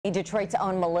Detroit's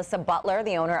own Melissa Butler,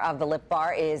 the owner of the Lip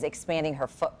Bar, is expanding her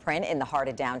footprint in the heart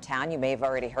of downtown. You may have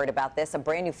already heard about this, a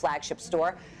brand new flagship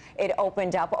store. It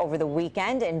opened up over the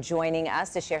weekend, and joining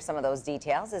us to share some of those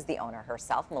details is the owner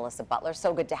herself, Melissa Butler.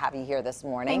 So good to have you here this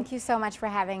morning. Thank you so much for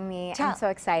having me. I'm so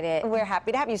excited. We're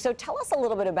happy to have you. So tell us a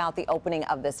little bit about the opening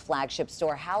of this flagship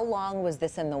store. How long was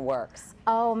this in the works?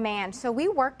 Oh man, so we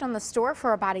worked on the store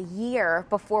for about a year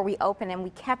before we opened, and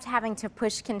we kept having to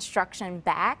push construction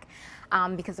back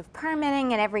because of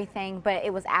permitting and everything, but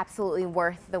it was absolutely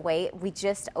worth the wait. We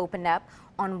just opened up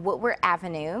on Woodward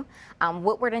Avenue.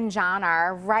 Woodward and John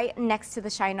are right next to the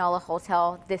Shinola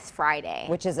Hotel this Friday.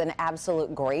 Which is an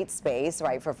absolute great space,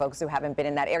 right, for folks who haven't been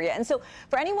in that area. And so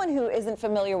for anyone who isn't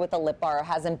familiar with the Lip Bar or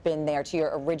hasn't been there to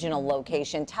your original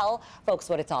location, tell folks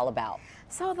what it's all about.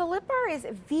 So the Lip Bar is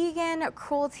vegan,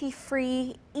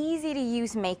 cruelty-free,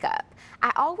 easy-to-use makeup.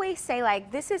 I always say,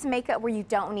 like, this is makeup where you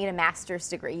don't need a master's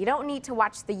degree. You don't need to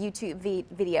watch the YouTube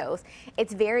videos.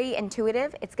 It's very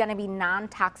intuitive, it's going to be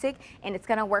non-toxic, and it's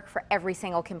going to work for every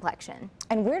single complexion.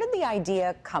 And where did the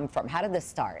idea come from? How did this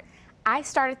start? I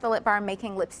started the Lip Bar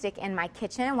making lipstick in my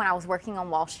kitchen when I was working on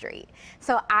Wall Street.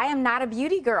 So I am not a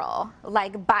beauty girl,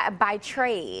 like by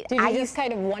trade. Did you just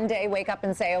kind of one day wake up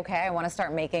and say, okay, I want to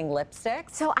start making lipstick?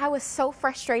 So I was so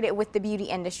frustrated with the beauty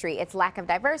industry. Its lack of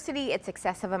diversity, its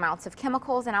excessive amounts of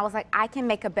chemicals, and I was like, I can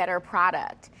make a better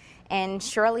product. And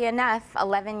surely enough,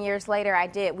 11 years later, I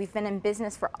did. We've been in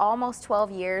business for almost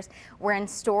 12 years. We're in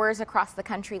stores across the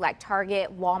country like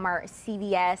Target, Walmart,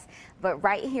 CVS. But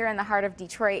right here in the heart of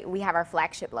Detroit, we have our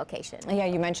flagship location. Yeah,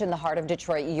 you mentioned the heart of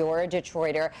Detroit. You're a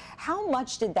Detroiter. How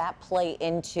much did that play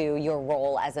into your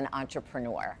role as an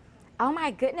entrepreneur? Oh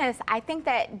my goodness, I think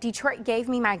that Detroit gave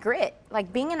me my grit.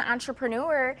 Like, being an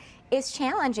entrepreneur is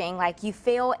challenging. Like, you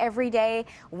fail every day.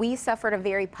 We suffered a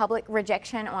very public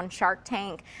rejection on Shark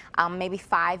Tank maybe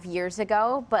 5 years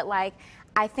ago, but like,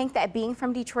 I think that being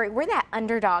from Detroit, we're that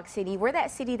underdog city. We're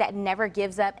that city that never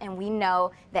gives up, and we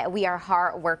know that we are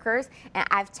hard workers. And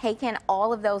I've taken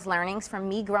all of those learnings from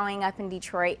me growing up in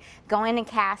Detroit, going to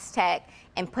Cass Tech,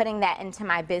 and putting that into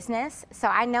my business. So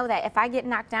I know that if I get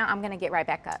knocked down, I'm going to get right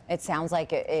back up. It sounds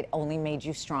like it only made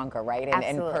you stronger, right?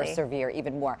 And persevere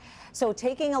even more. So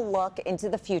taking a look into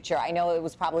the future, I know it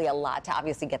was probably a lot to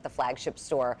obviously get the flagship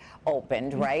store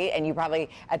opened, right? And you probably,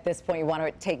 at this point, you want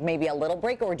to take maybe a little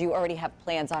break, or do you already have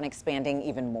plans on expanding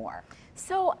even more?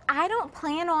 So I don't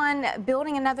plan on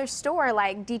building another store.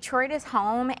 Like, Detroit is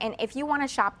home, and if you want to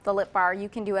shop the Lip Bar, you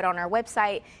can do it on our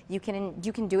website. You can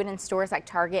do it in stores like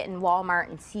Target and Walmart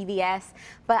and CVS.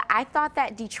 But I thought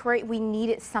that Detroit, we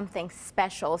needed something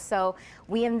special, so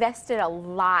we invested a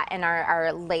lot in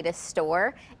our latest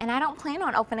store, and I don't plan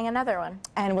on opening another one.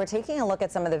 And we're taking a look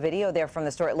at some of the video there from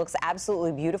the store. It looks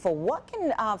absolutely beautiful. What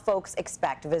can folks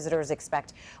expect, visitors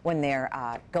expect, when they're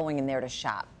going in there to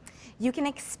shop? You can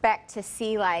expect to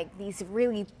see like these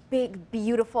really big,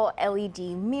 beautiful LED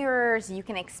mirrors. You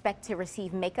can expect to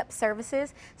receive makeup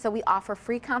services. So we offer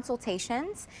free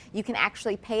consultations. You can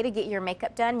actually pay to get your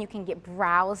makeup done. You can get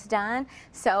brows done.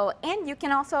 So, and you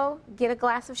can also get a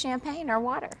glass of champagne or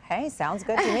water. Hey, sounds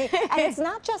good to me. And it's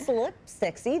not just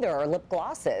lipsticks either, or lip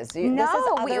glosses. No, this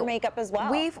is other makeup as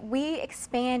well. We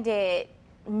expanded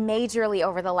majorly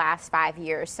over the last 5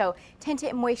 years. So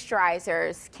tinted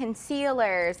moisturizers,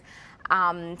 concealers,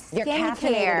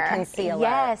 skincare concealer.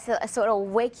 Yes, so it'll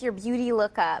wake your beauty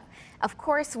look up. Of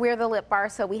course, we're the Lip Bar,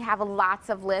 so we have lots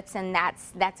of lips, and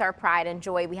that's our pride and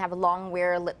joy. We have long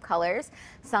wear lip colors,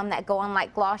 some that go on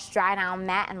like gloss, dry down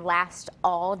matte, and last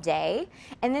all day.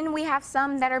 And then we have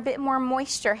some that are a bit more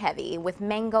moisture heavy with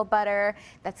mango butter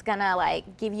that's gonna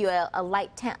like give you a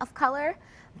light tint of color,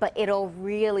 but it'll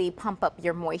really pump up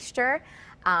your moisture.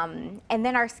 And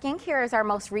then our skincare is our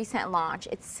most recent launch.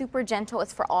 It's super gentle.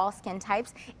 It's for all skin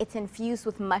types. It's infused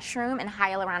with mushroom and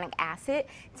hyaluronic acid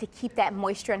to keep that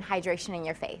moisture and hydration in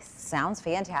your face. Sounds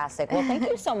fantastic. Well, thank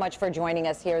you so much for joining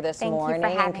us here this morning.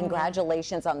 And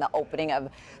congratulations on the opening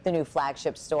of the new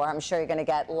flagship store. I'm sure you're going to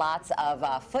get lots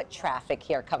of foot traffic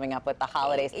here coming up with the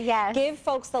holidays. Yes. Give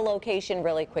folks the location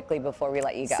really quickly before we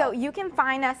let you go. So you can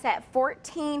find us at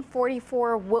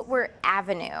 1444 Woodward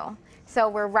Avenue. So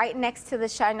we're right next to the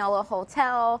Shinola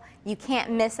Hotel. You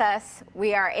can't miss us.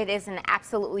 It is an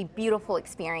absolutely beautiful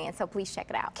experience, so please check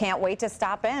it out. Can't wait to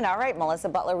stop in. All right, Melissa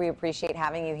Butler, we appreciate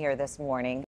having you here this morning.